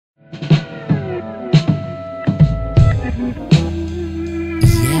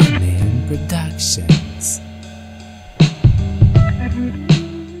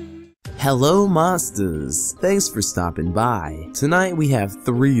Hello monsters! Thanks for stopping by. Tonight we have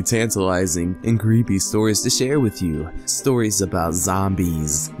 3 tantalizing and creepy stories to share with you. Stories about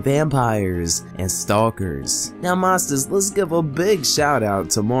zombies, vampires, and stalkers. Now monsters, let's give a big shout out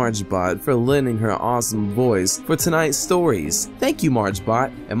to MARGBOT for lending her awesome voice for tonight's stories. Thank you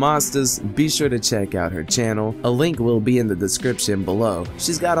MARGBOT. And monsters, be sure to check out her channel. A link will be in the description below.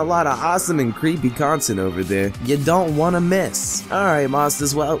 She's got a lot of awesome and creepy content over there you don't want to miss. Alright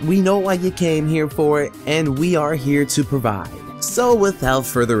monsters, well we know why you came here for it, and we are here to provide. So without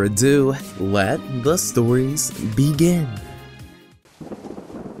further ado, let the stories begin.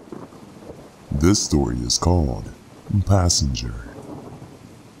 This story is called Passenger.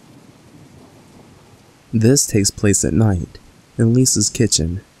 This takes place at night in Lisa's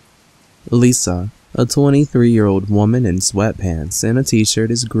kitchen. Lisa, a 23-year-old woman in sweatpants and a t-shirt,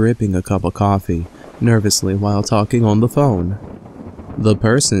 is gripping a cup of coffee nervously while talking on the phone. The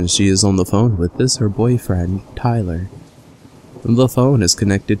person she is on the phone with is her boyfriend, Tyler. The phone is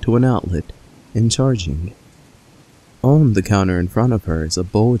connected to an outlet and charging. On the counter in front of her is a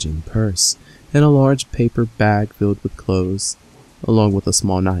bulging purse and a large paper bag filled with clothes, along with a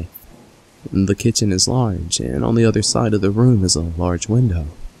small knife. The kitchen is large, and on the other side of the room is a large window,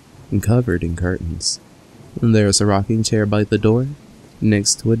 covered in curtains. There is a rocking chair by the door,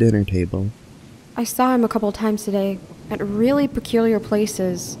 next to a dinner table. I saw him a couple times today, at really peculiar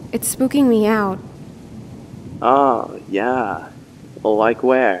places. It's spooking me out. Oh, yeah. Like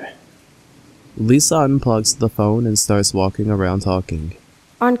where? Lisa unplugs the phone and starts walking around talking.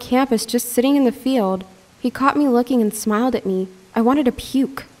 On campus, just sitting in the field. He caught me looking and smiled at me. I wanted to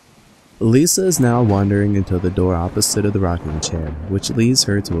puke. Lisa is now wandering into the door opposite of the rocking chair, which leads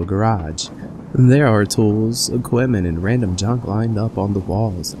her to a garage. There are tools, equipment, and random junk lined up on the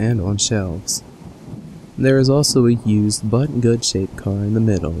walls and on shelves. There is also a used but good-shaped car in the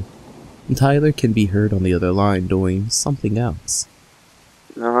middle. Tyler can be heard on the other line doing something else.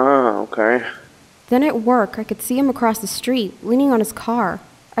 Okay. Then at work, I could see him across the street, leaning on his car.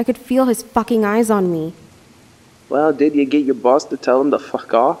 I could feel his fucking eyes on me. Well, did you get your boss to tell him to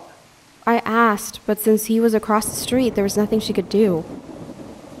fuck off? I asked, but since he was across the street, there was nothing she could do.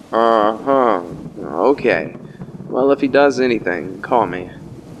 Okay. Well, if he does anything, call me.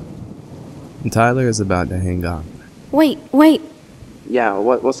 Tyler is about to hang up. Wait! Yeah,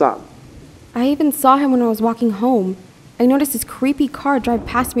 what's up? I even saw him when I was walking home. I noticed his creepy car drive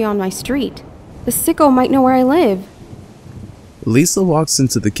past me on my street. The sicko might know where I live. Lisa walks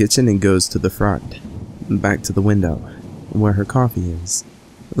into the kitchen and goes to the front, back to the window, where her coffee is.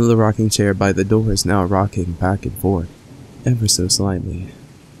 The rocking chair by the door is now rocking back and forth, ever so slightly.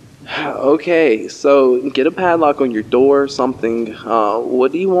 Okay, so get a padlock on your door or something.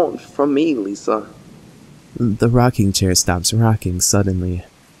 What do you want from me, Lisa? The rocking chair stops rocking suddenly.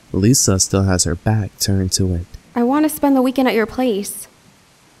 Lisa still has her back turned to it. I want to spend the weekend at your place.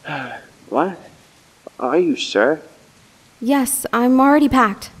 What? Are you sure? Yes, I'm already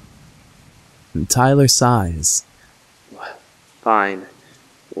packed. Tyler sighs. Fine.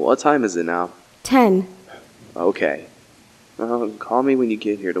 What time is it now? 10. Okay. Call me when you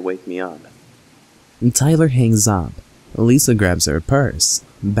get here to wake me up. Tyler hangs up. Lisa grabs her purse,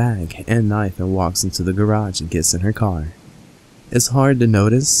 bag, and knife and walks into the garage and gets in her car. It's hard to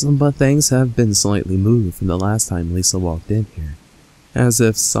notice, but things have been slightly moved from the last time Lisa walked in here, as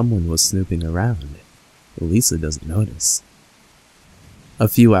if someone was snooping around. Lisa doesn't notice. A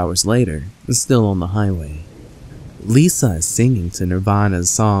few hours later, still on the highway, Lisa is singing to Nirvana's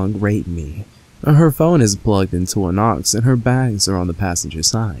song Rape Me. Her phone is plugged into an aux and her bags are on the passenger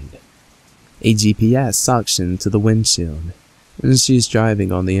side. A GPS suctioned to the windshield, and she's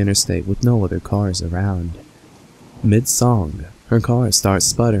driving on the interstate with no other cars around. Mid-song, her car starts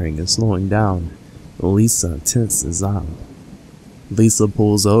sputtering and slowing down. Lisa tenses up. Lisa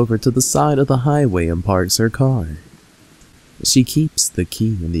pulls over to the side of the highway and parks her car. She keeps the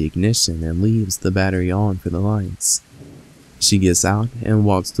key in the ignition and leaves the battery on for the lights. She gets out and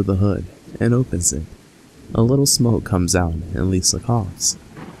walks to the hood and opens it. A little smoke comes out and Lisa coughs.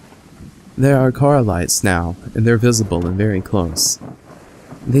 There are car lights now, and they're visible and very close.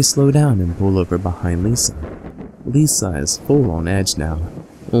 They slow down and pull over behind Lisa. Lisa is full on edge now,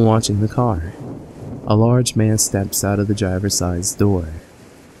 watching the car. A large man steps out of the driver's side door.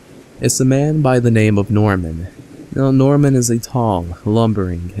 It's a man by the name of Norman. Now, Norman is a tall,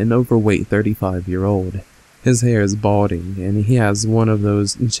 lumbering, and overweight 35-year-old. His hair is balding, and he has one of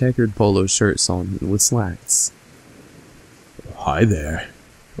those checkered polo shirts on with slacks. Hi there.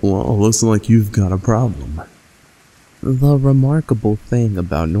 Well, looks like you've got a problem. The remarkable thing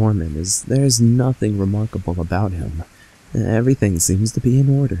about Norman is there's nothing remarkable about him. Everything seems to be in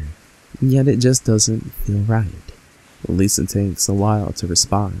order. yet it just doesn't feel right. Lisa takes a while to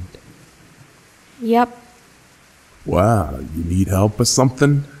respond. Yep. Wow, you need help or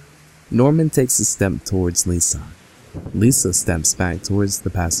something? Norman takes a step towards Lisa. Lisa steps back towards the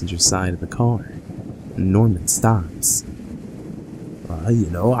passenger side of the car. Norman stops.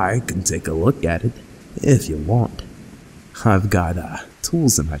 I can take a look at it, if you want. I've got,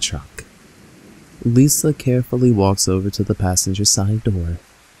 tools in my trunk. Lisa carefully walks over to the passenger side door.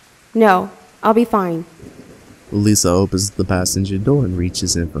 No, I'll be fine. Lisa opens the passenger door and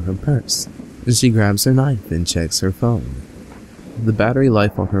reaches in for her purse. She grabs her knife and checks her phone. The battery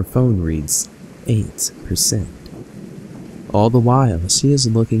life on her phone reads 8%. All the while, she is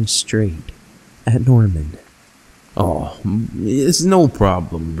looking straight at Norman. Oh, it's no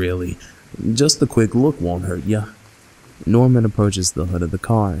problem, really. Just a quick look won't hurt ya. Norman approaches the hood of the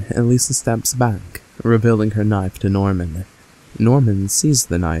car, and Lisa steps back, revealing her knife to Norman. Norman sees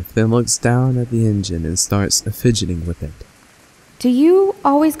the knife, then looks down at the engine and starts fidgeting with it. Do you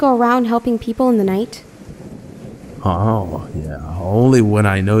always go around helping people in the night? Oh, yeah, only when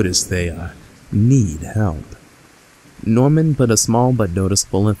I notice they, need help. Norman put a small but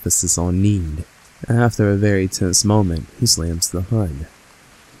noticeable emphasis on need. After a very tense moment, he slams the hood.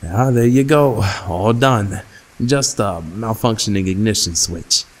 There you go, all done. Just a malfunctioning ignition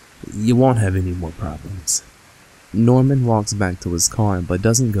switch. You won't have any more problems. Norman walks back to his car but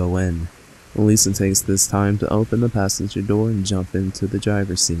doesn't go in. Lisa takes this time to open the passenger door and jump into the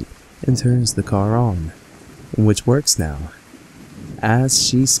driver's seat and turns the car on, which works now. As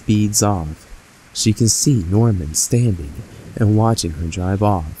she speeds off, she can see Norman standing and watching her drive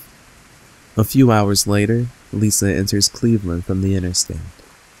off. A few hours later, Lisa enters Cleveland from the interstate.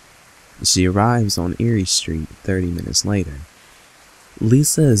 She arrives on Erie Street 30 minutes later.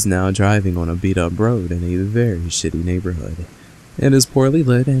 Lisa is now driving on a beat-up road in a very shitty neighborhood. It is poorly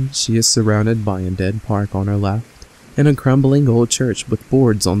lit and she is surrounded by a dead park on her left and a crumbling old church with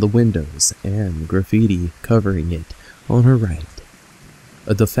boards on the windows and graffiti covering it on her right.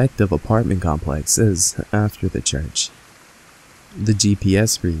 A defective apartment complex is after the church. The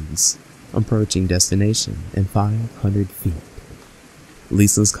GPS reads, approaching destination in 500 feet.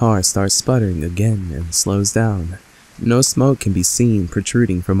 Lisa's car starts sputtering again and slows down. No smoke can be seen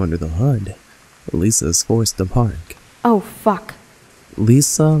protruding from under the hood. Lisa is forced to park. Oh, fuck.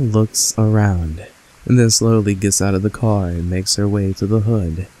 Lisa looks around and then slowly gets out of the car and makes her way to the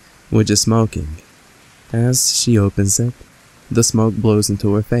hood, which is smoking. As she opens it, the smoke blows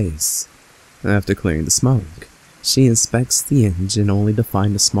into her face. After clearing the smoke, she inspects the engine only to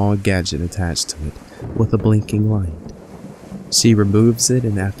find a small gadget attached to it with a blinking light. She removes it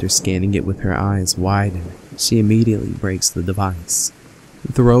and after scanning it with her eyes widened, she immediately breaks the device,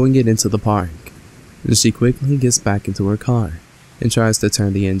 throwing it into the park. She quickly gets back into her car and tries to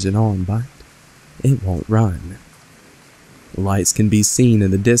turn the engine on, but it won't run. Lights can be seen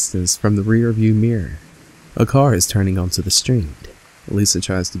in the distance from the rear-view mirror. A car is turning onto the street. Lisa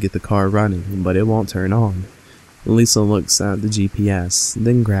tries to get the car running, but it won't turn on. Lisa looks at the GPS,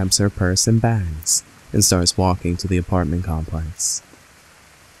 then grabs her purse and bags, and starts walking to the apartment complex.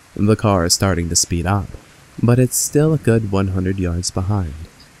 The car is starting to speed up, but it's still a good 100 yards behind.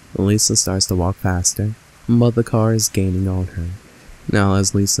 Lisa starts to walk faster, but the car is gaining on her. Now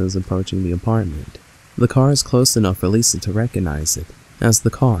as Lisa is approaching the apartment, the car is close enough for Lisa to recognize it as the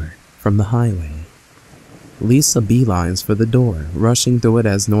car from the highway. Lisa beelines for the door, rushing through it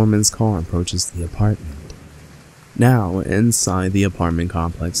as Norman's car approaches the apartment. Now inside the apartment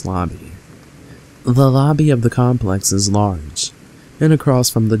complex lobby. The lobby of the complex is large, and across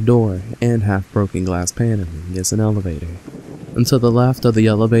from the door and half-broken glass paneling is an elevator. And to the left of the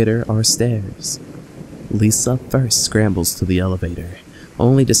elevator are stairs. Lisa first scrambles to the elevator,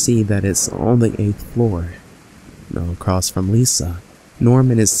 only to see that it's on the 8th floor. Now across from Lisa,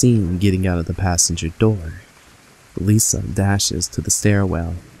 Norman is seen getting out of the passenger door. Lisa dashes to the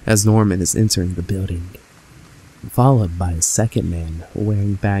stairwell as Norman is entering the building, followed by a second man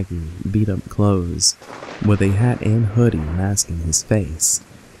wearing baggy, beat-up clothes with a hat and hoodie masking his face.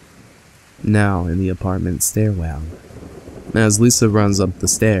 Now in the apartment stairwell. As Lisa runs up the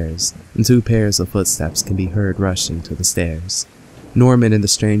stairs, 2 pairs of footsteps can be heard rushing to the stairs. Norman and the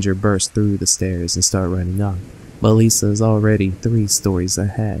stranger burst through the stairs and start running up, but Lisa is already 3 stories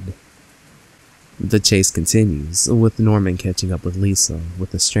ahead. The chase continues, with Norman catching up with Lisa,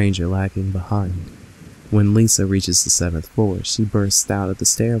 with the stranger lagging behind. When Lisa reaches the 7th floor, she bursts out of the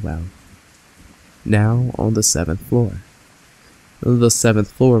stairwell. Now on the 7th floor. The 7th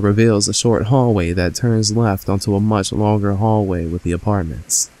floor reveals a short hallway that turns left onto a much longer hallway with the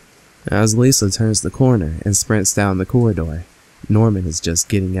apartments. As Lisa turns the corner and sprints down the corridor, Norman is just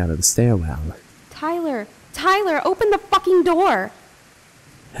getting out of the stairwell. Tyler, open the fucking door!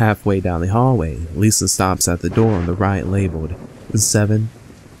 Halfway down the hallway, Lisa stops at the door on the right labeled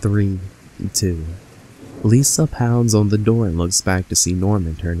 732. Lisa pounds on the door and looks back to see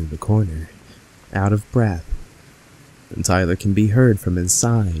Norman turning the corner, out of breath. And Tyler can be heard from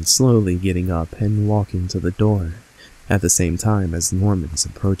inside, slowly getting up and walking to the door, at the same time as Norman is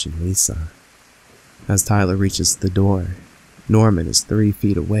approaching Lisa. As Tyler reaches the door, Norman is 3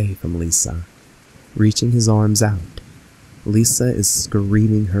 feet away from Lisa, reaching his arms out. Lisa is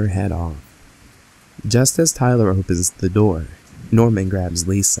screaming her head off. Just as Tyler opens the door, Norman grabs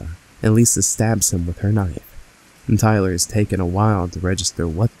Lisa, and Lisa stabs him with her knife. And Tyler is taking a while to register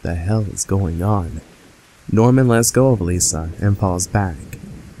what the hell is going on. Norman lets go of Lisa and falls back,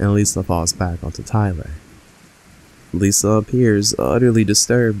 and Lisa falls back onto Tyler. Lisa appears utterly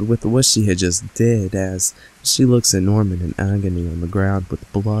disturbed with what she had just did as she looks at Norman in agony on the ground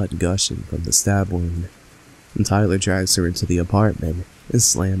with blood gushing from the stab wound. And Tyler drags her into the apartment and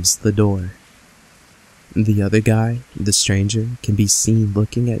slams the door. The other guy, the stranger, can be seen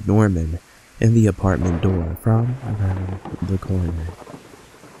looking at Norman and the apartment door from around the corner.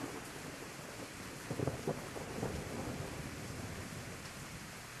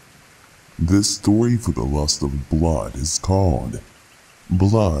 This story for the lust of blood is called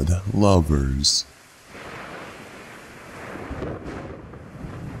Blood Lovers.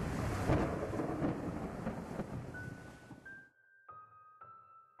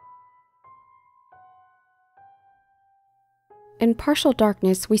 In partial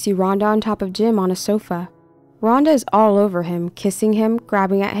darkness, we see Rhonda on top of Jim on a sofa. Rhonda is all over him, kissing him,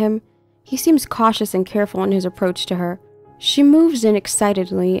 grabbing at him. He seems cautious and careful in his approach to her. She moves in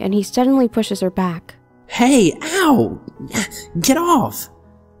excitedly, and he suddenly pushes her back. Hey, ow! Get off!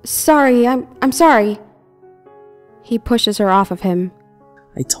 Sorry, I'm sorry. He pushes her off of him.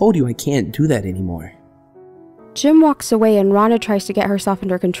 I told you I can't do that anymore. Jim walks away and Rhonda tries to get herself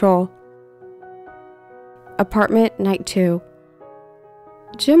under control. Apartment, night 2.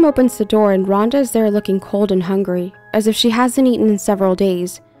 Jim opens the door and Rhonda is there looking cold and hungry, as if she hasn't eaten in several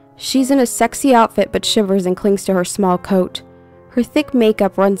days. She's in a sexy outfit but shivers and clings to her small coat. Her thick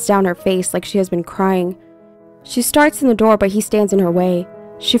makeup runs down her face like she has been crying. She starts in the door but he stands in her way.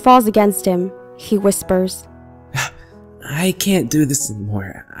 She falls against him. He whispers, I can't do this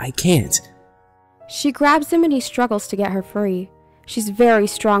anymore. I can't. She grabs him and he struggles to get her free. She's very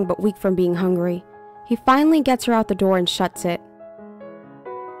strong but weak from being hungry. He finally gets her out the door and shuts it.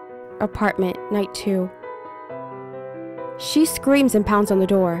 Apartment, night 2. She screams and pounds on the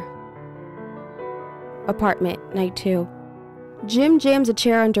door. Apartment, night 2. Jim jams a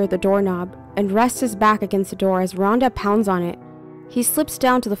chair under the doorknob and rests his back against the door as Rhonda pounds on it. He slips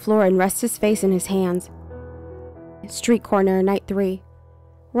down to the floor and rests his face in his hands. Street corner, night 3.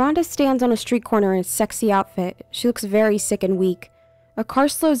 Rhonda stands on a street corner in a sexy outfit. She looks very sick and weak. A car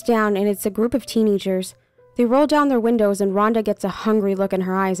slows down and it's a group of teenagers. They roll down their windows and Rhonda gets a hungry look in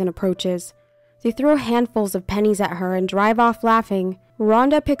her eyes and approaches. They throw handfuls of pennies at her and drive off laughing.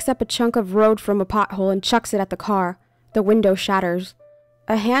 Rhonda picks up a chunk of road from a pothole and chucks it at the car. The window shatters.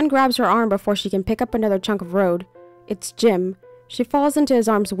 A hand grabs her arm before she can pick up another chunk of road. It's Jim. She falls into his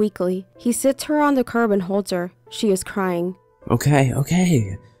arms weakly. He sits her on the curb and holds her. She is crying.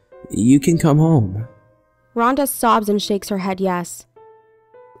 Okay. You can come home. Rhonda sobs and shakes her head yes.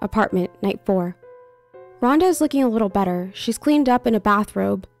 Apartment, night 4. Rhonda is looking a little better. She's cleaned up in a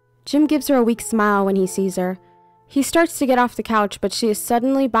bathrobe. Jim gives her a weak smile when he sees her. He starts to get off the couch, but she is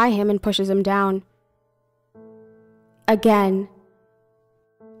suddenly by him and pushes him down. Again.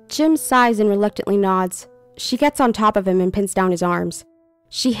 Jim sighs and reluctantly nods. She gets on top of him and pins down his arms.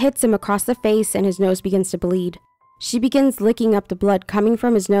 She hits him across the face and his nose begins to bleed. She begins licking up the blood coming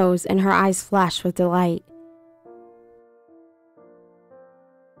from his nose and her eyes flash with delight.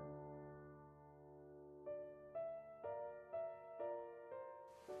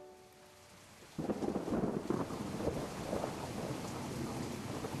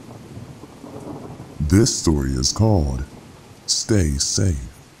 This story is called Stay Safe.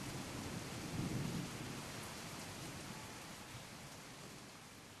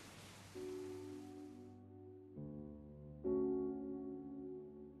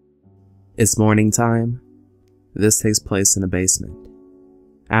 It's morning time. This takes place in a basement.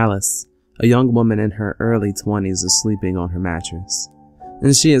 Alice, a young woman in her early 20s, is sleeping on her mattress.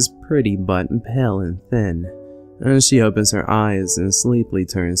 And she is pretty but pale and thin. And she opens her eyes and sleepily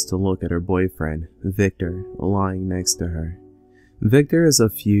turns to look at her boyfriend, Victor, lying next to her. Victor is a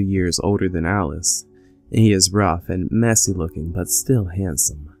few years older than Alice. He is rough and messy looking but still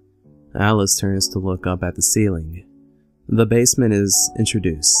handsome. Alice turns to look up at the ceiling. The basement is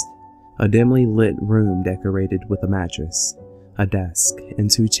introduced. A dimly lit room decorated with a mattress, a desk,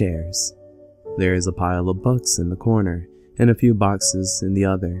 and 2 chairs. There is a pile of books in the corner and a few boxes in the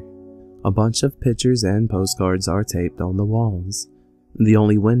other. A bunch of pictures and postcards are taped on the walls. The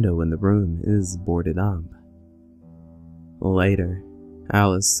only window in the room is boarded up. Later,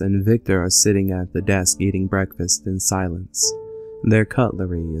 Alice and Victor are sitting at the desk eating breakfast in silence. Their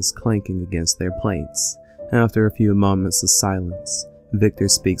cutlery is clanking against their plates. After a few moments of silence, Victor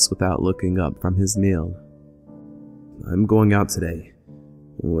speaks without looking up from his meal. "I'm going out today.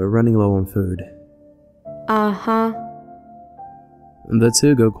 We're running low on food." Uh-huh. The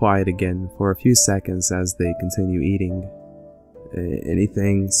two go quiet again for a few seconds as they continue eating.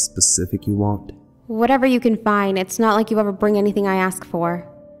 "Anything specific you want?" Whatever you can find. It's not like you ever bring anything I ask for.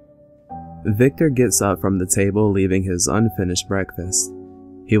 Victor gets up from the table, leaving his unfinished breakfast.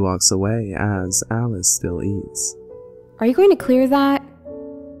 He walks away as Alice still eats. Are you going to clear that?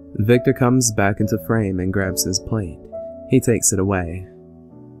 Victor comes back into frame and grabs his plate. He takes it away.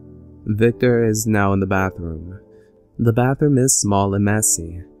 Victor is now in the bathroom. The bathroom is small and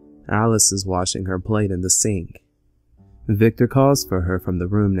messy. Alice is washing her plate in the sink. Victor calls for her from the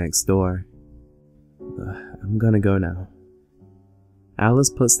room next door. "I'm gonna go now." Alice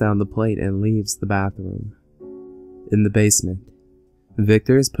puts down the plate and leaves the bathroom. In the basement,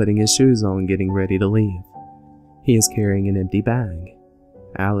 Victor is putting his shoes on, getting ready to leave. He is carrying an empty bag.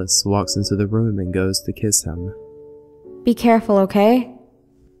 Alice walks into the room and goes to kiss him. Be careful, okay?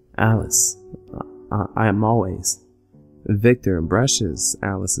 "Alice, I am always." Victor brushes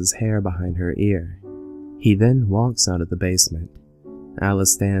Alice's hair behind her ear. He then walks out of the basement.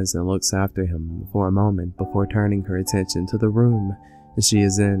 Alice stands and looks after him for a moment before turning her attention to the room she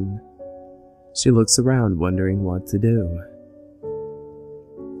is in. She looks around, wondering what to do.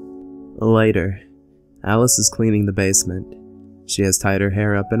 Later, Alice is cleaning the basement. She has tied her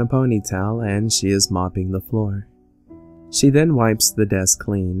hair up in a ponytail and she is mopping the floor. She then wipes the desk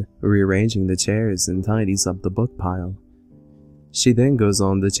clean, rearranging the chairs and tidies up the book pile. She then goes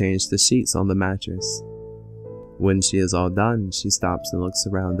on to change the sheets on the mattress. When she is all done, she stops and looks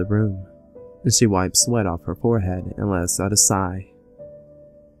around the room. She wipes sweat off her forehead and lets out a sigh.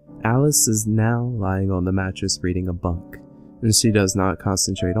 Alice is now lying on the mattress reading a book, and she does not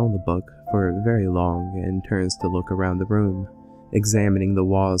concentrate on the book for very long and turns to look around the room, examining the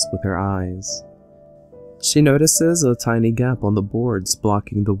walls with her eyes. She notices a tiny gap on the boards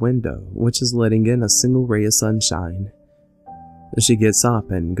blocking the window, which is letting in a single ray of sunshine. She gets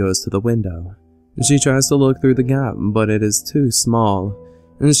up and goes to the window. She tries to look through the gap, but it is too small,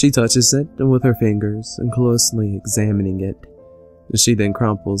 and she touches it with her fingers and closely examining it. She then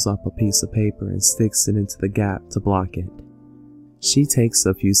crumples up a piece of paper and sticks it into the gap to block it. She takes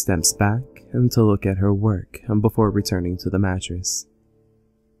a few steps back to look at her work before returning to the mattress.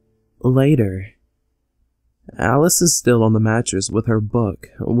 Later, Alice is still on the mattress with her book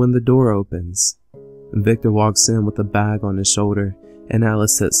when the door opens. Victor walks in with a bag on his shoulder, and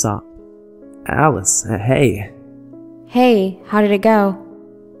Alice sits up. "Alice, hey." Hey, how did it go?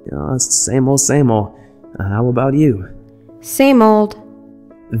 Same old, same old. How about you?" Same old.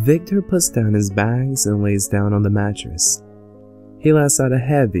 Victor puts down his bags and lays down on the mattress. He lets out a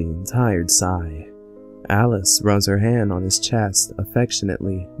heavy and tired sigh. Alice runs her hand on his chest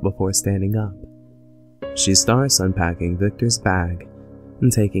affectionately before standing up. She starts unpacking Victor's bag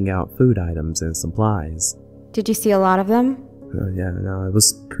and taking out food items and supplies. Did you see a lot of them? Yeah, no, it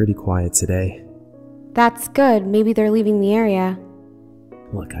was pretty quiet today. That's good. Maybe they're leaving the area.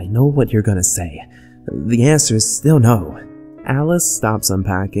 Look, I know what you're gonna say. The answer is still no. Alice stops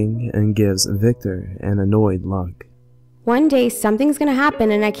unpacking and gives Victor an annoyed look. One day something's gonna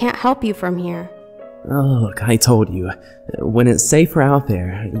happen and I can't help you from here. Oh, look, I told you. When it's safer out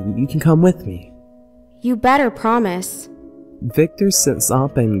there, you can come with me. You better promise. Victor sits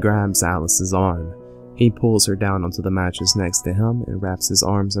up and grabs Alice's arm. He pulls her down onto the mattress next to him and wraps his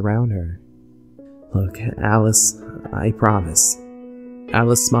arms around her. Look, Alice, I promise.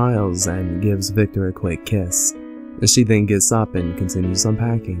 Alice smiles and gives Victor a quick kiss. She then gets up and continues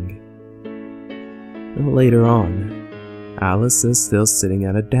unpacking. Later on, Alice is still sitting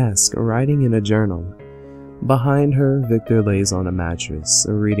at a desk writing in a journal. Behind her, Victor lays on a mattress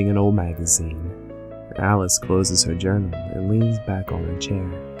reading an old magazine. Alice closes her journal and leans back on her chair.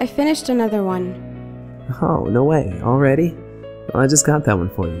 I finished another one. Oh, no way, already? I just got that one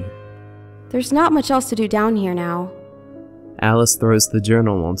for you. There's not much else to do down here now. Alice throws the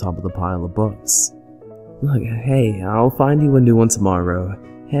journal on top of the pile of books. Look, hey, I'll find you a new one tomorrow,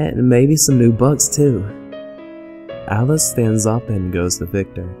 and maybe some new books too. Alice stands up and goes to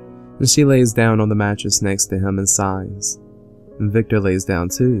Victor. She lays down on the mattress next to him and sighs. Victor lays down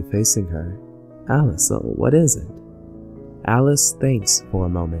too, facing her. Alice, what is it? Alice thinks for a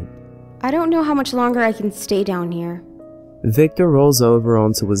moment. I don't know how much longer I can stay down here. Victor rolls over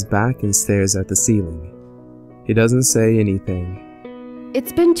onto his back and stares at the ceiling. He doesn't say anything.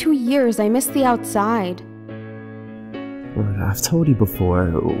 It's been 2 years. I miss the outside. I've told you before,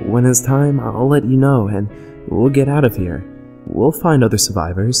 when it's time, I'll let you know and we'll get out of here. We'll find other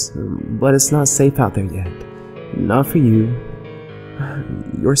survivors, but it's not safe out there yet. Not for you.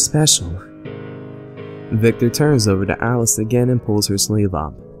 You're special. Victor turns over to Alice again and pulls her sleeve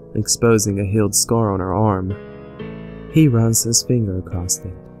up, exposing a healed scar on her arm. He runs his finger across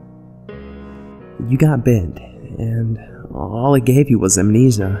it. You got bit, and all it gave you was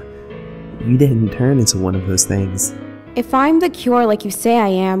amnesia. You didn't turn into one of those things. If I'm the cure like you say I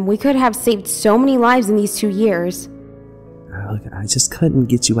am, we could have saved so many lives in these 2 years. Look, I just couldn't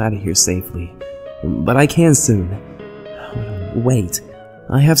get you out of here safely, but I can soon. Wait,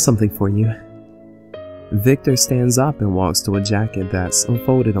 I have something for you. Victor stands up and walks to a jacket that's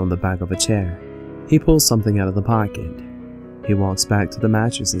unfolded on the back of a chair. He pulls something out of the pocket. He walks back to the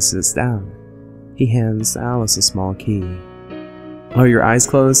mattress and sits down. He hands Alice a small key. Are your eyes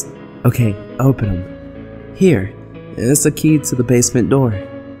closed? Okay, open them. Here, it's a key to the basement door.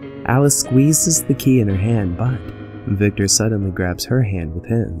 Alice squeezes the key in her hand, but Victor suddenly grabs her hand with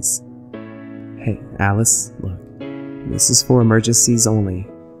his. Hey, Alice, look. This is for emergencies only.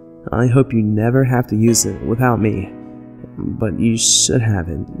 I hope you never have to use it without me, but you should have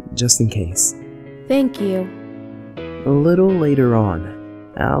it, just in case. Thank you. A little later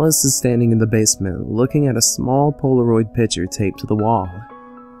on, Alice is standing in the basement looking at a small Polaroid picture taped to the wall.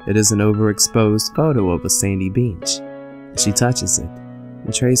 It is an overexposed photo of a sandy beach. She touches it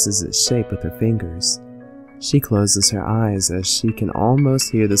and traces its shape with her fingers. She closes her eyes as she can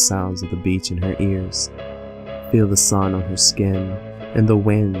almost hear the sounds of the beach in her ears, feel the sun on her skin and the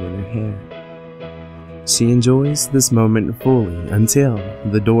wind in her hair. She enjoys this moment fully until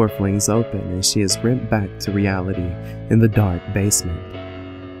the door flings open and she is ripped back to reality in the dark basement.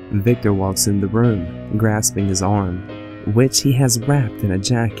 Victor walks in the room, grasping his arm, which he has wrapped in a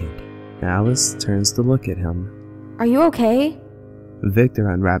jacket. Alice turns to look at him. Are you okay? Victor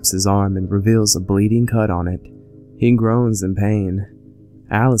unwraps his arm and reveals a bleeding cut on it. He groans in pain.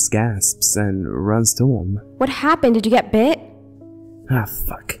 Alice gasps and runs to him. What happened? Did you get bit? Ah,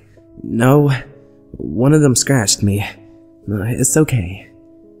 fuck. No. One of them scratched me. It's okay.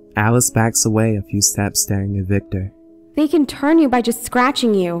 Alice backs away a few steps, staring at Victor. They can turn you by just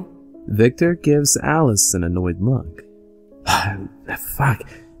scratching you. Victor gives Alice an annoyed look. Fuck.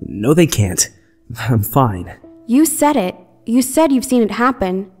 No, they can't. I'm fine. You said it. You said you've seen it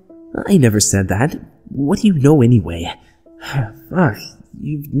happen. I never said that. What do you know anyway? Fuck.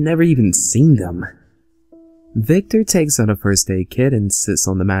 You've never even seen them. Victor takes out a first aid kit and sits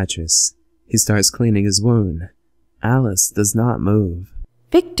on the mattress. He starts cleaning his wound. Alice does not move.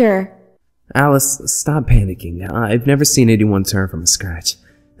 Victor! Alice, stop panicking. I've never seen anyone turn from a scratch.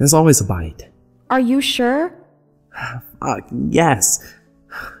 There's always a bite. Are you sure? Yes.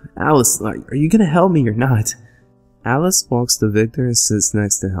 Alice, are you gonna help me or not? Alice walks to Victor and sits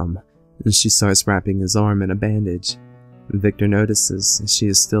next to him, and she starts wrapping his arm in a bandage. Victor notices she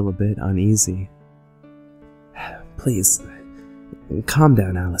is still a bit uneasy. Please, calm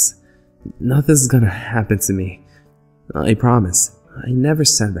down, Alice. Nothing's gonna happen to me. I promise. I never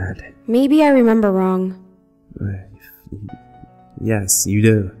said that. Maybe I remember wrong. Yes, you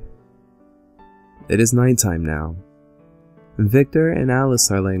do. It is nighttime now. Victor and Alice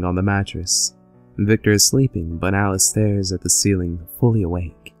are laying on the mattress. Victor is sleeping, but Alice stares at the ceiling, fully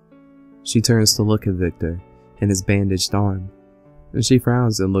awake. She turns to look at Victor and his bandaged arm, and she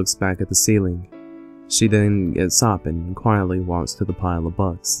frowns and looks back at the ceiling. She then gets up and quietly walks to the pile of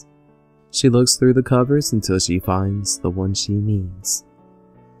books. She looks through the covers until she finds the one she needs.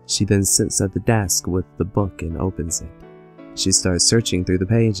 She then sits at the desk with the book and opens it. She starts searching through the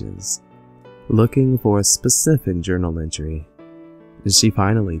pages, looking for a specific journal entry. She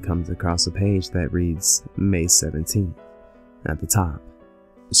finally comes across a page that reads May 17th at the top.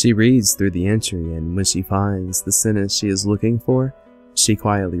 She reads through the entry, and when she finds the sentence she is looking for, she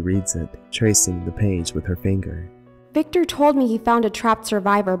quietly reads it, tracing the page with her finger. Victor told me he found a trapped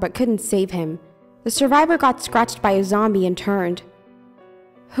survivor but couldn't save him. The survivor got scratched by a zombie and turned.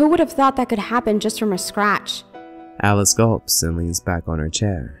 Who would have thought that could happen just from a scratch? Alice gulps and leans back on her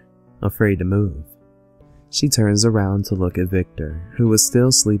chair, afraid to move. She turns around to look at Victor, who is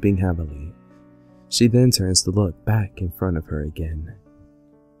still sleeping heavily. She then turns to look back in front of her again.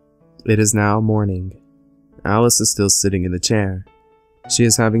 It is now morning. Alice is still sitting in the chair. She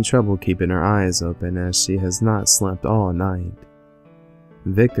is having trouble keeping her eyes open as she has not slept all night.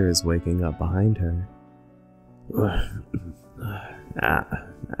 Victor is waking up behind her.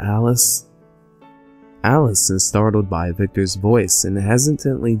 Alice? Alice is startled by Victor's voice and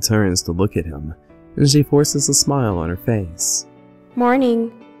hesitantly turns to look at him, and she forces a smile on her face.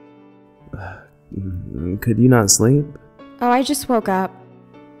 Morning. Could you not sleep? Oh, I just woke up.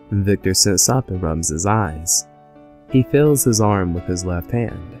 Victor sits up and rubs his eyes. He feels his arm with his left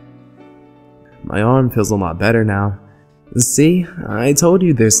hand. My arm feels a lot better now. See, I told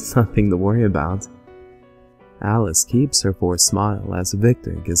you there's nothing to worry about. Alice keeps her forced smile as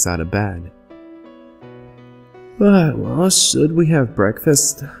Victor gets out of bed. Well, should we have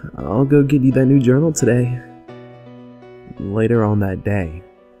breakfast? I'll go get you that new journal today. Later on that day,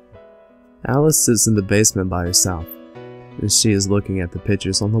 Alice sits in the basement by herself. She is looking at the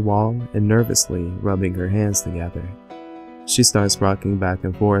pictures on the wall and nervously rubbing her hands together. She starts rocking back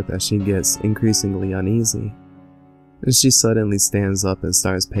and forth as she gets increasingly uneasy. She suddenly stands up and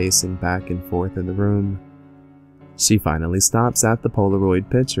starts pacing back and forth in the room. She finally stops at the Polaroid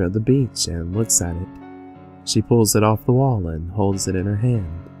picture of the beach and looks at it. She pulls it off the wall and holds it in her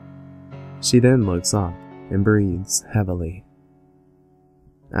hand. She then looks up and breathes heavily.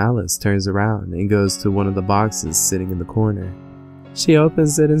 Alice turns around and goes to one of the boxes sitting in the corner. She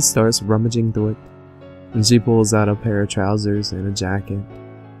opens it and starts rummaging through it. And she pulls out a pair of trousers and a jacket,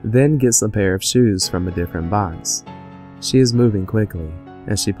 then gets a pair of shoes from a different box. She is moving quickly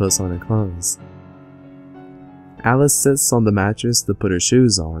as she puts on her clothes. Alice sits on the mattress to put her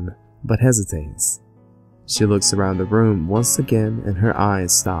shoes on, but hesitates. She looks around the room once again and her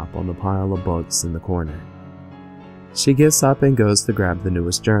eyes stop on the pile of books in the corner. She gets up and goes to grab the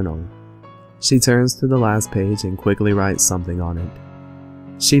newest journal. She turns to the last page and quickly writes something on it.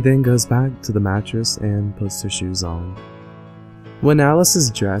 She then goes back to the mattress and puts her shoes on. When Alice is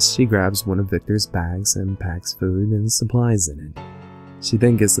dressed, she grabs one of Victor's bags and packs food and supplies in it. She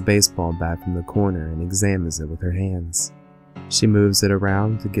then gets a baseball bat from the corner and examines it with her hands. She moves it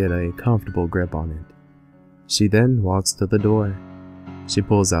around to get a comfortable grip on it. She then walks to the door. She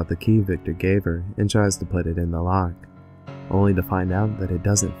pulls out the key Victor gave her and tries to put it in the lock, only to find out that it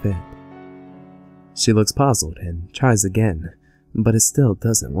doesn't fit. She looks puzzled and tries again, but it still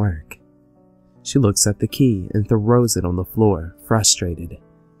doesn't work. She looks at the key and throws it on the floor, frustrated.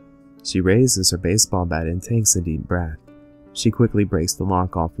 She raises her baseball bat and takes a deep breath. She quickly breaks the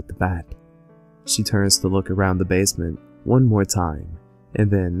lock off with the bat. She turns to look around the basement one more time and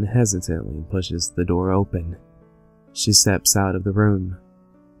then hesitantly pushes the door open. She steps out of the room.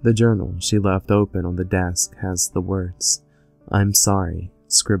 The journal she left open on the desk has the words, "I'm sorry,"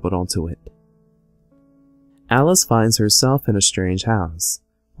 scribbled onto it. Alice finds herself in a strange house.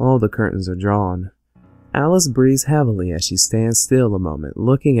 All the curtains are drawn. Alice breathes heavily as she stands still a moment,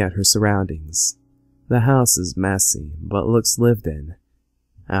 looking at her surroundings. The house is messy, but looks lived in.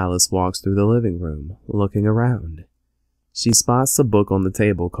 Alice walks through the living room, looking around. She spots a book on the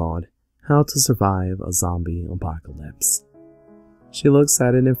table called How to Survive a Zombie Apocalypse. She looks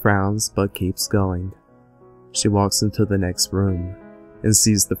at it and frowns, but keeps going. She walks into the next room and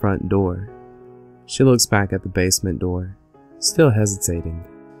sees the front door. She looks back at the basement door. Still hesitating,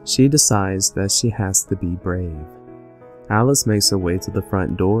 she decides that she has to be brave. Alice makes her way to the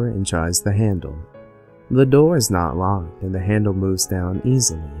front door and tries the handle. The door is not locked and the handle moves down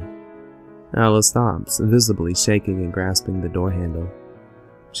easily. Alice stops, visibly shaking and grasping the door handle.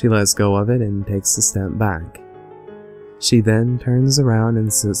 She lets go of it and takes a step back. She then turns around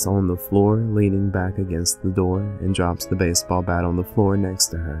and sits on the floor, leaning back against the door, and drops the baseball bat on the floor next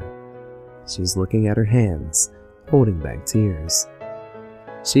to her. She's looking at her hands, holding back tears.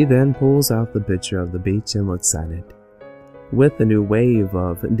 She then pulls out the picture of the beach and looks at it. With a new wave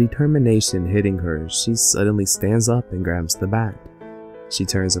of determination hitting her, she suddenly stands up and grabs the bat. She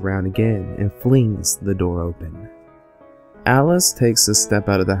turns around again and flings the door open. Alice takes a step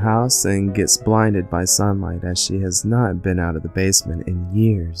out of the house and gets blinded by sunlight as she has not been out of the basement in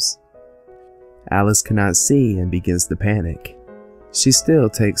years. Alice cannot see and begins to panic. She still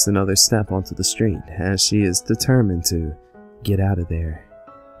takes another step onto the street as she is determined to get out of there.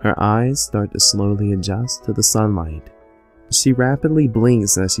 Her eyes start to slowly adjust to the sunlight. She rapidly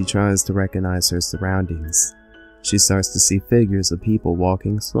blinks as she tries to recognize her surroundings. She starts to see figures of people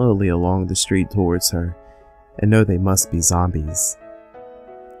walking slowly along the street towards her, and know they must be zombies.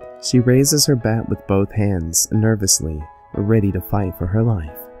 She raises her bat with both hands, nervously, ready to fight for her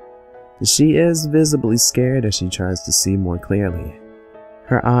life. She is visibly scared as she tries to see more clearly.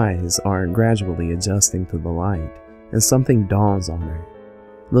 Her eyes are gradually adjusting to the light, and something dawns on her.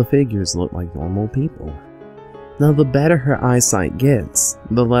 The figures look like normal people. Now, the better her eyesight gets,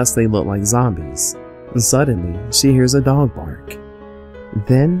 the less they look like zombies. And suddenly, she hears a dog bark.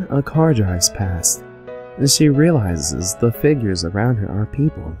 Then, a car drives past, and she realizes the figures around her are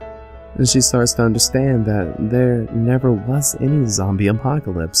people. And she starts to understand that there never was any zombie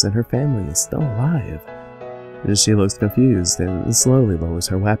apocalypse and her family is still alive. And she looks confused and slowly lowers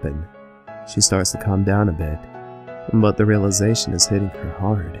her weapon. She starts to calm down a bit, but the realization is hitting her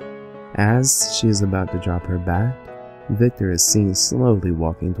hard. As she is about to drop her bat, Victor is seen slowly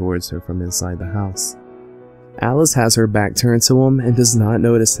walking towards her from inside the house. Alice has her back turned to him and does not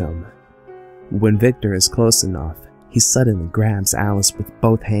notice him. When Victor is close enough, he suddenly grabs Alice with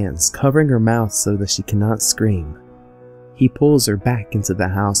both hands, covering her mouth so that she cannot scream. He pulls her back into the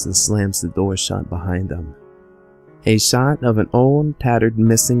house and slams the door shut behind him. A shot of an old, tattered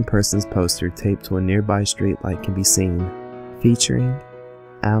missing persons poster taped to a nearby streetlight can be seen, featuring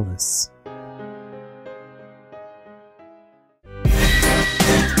Alice.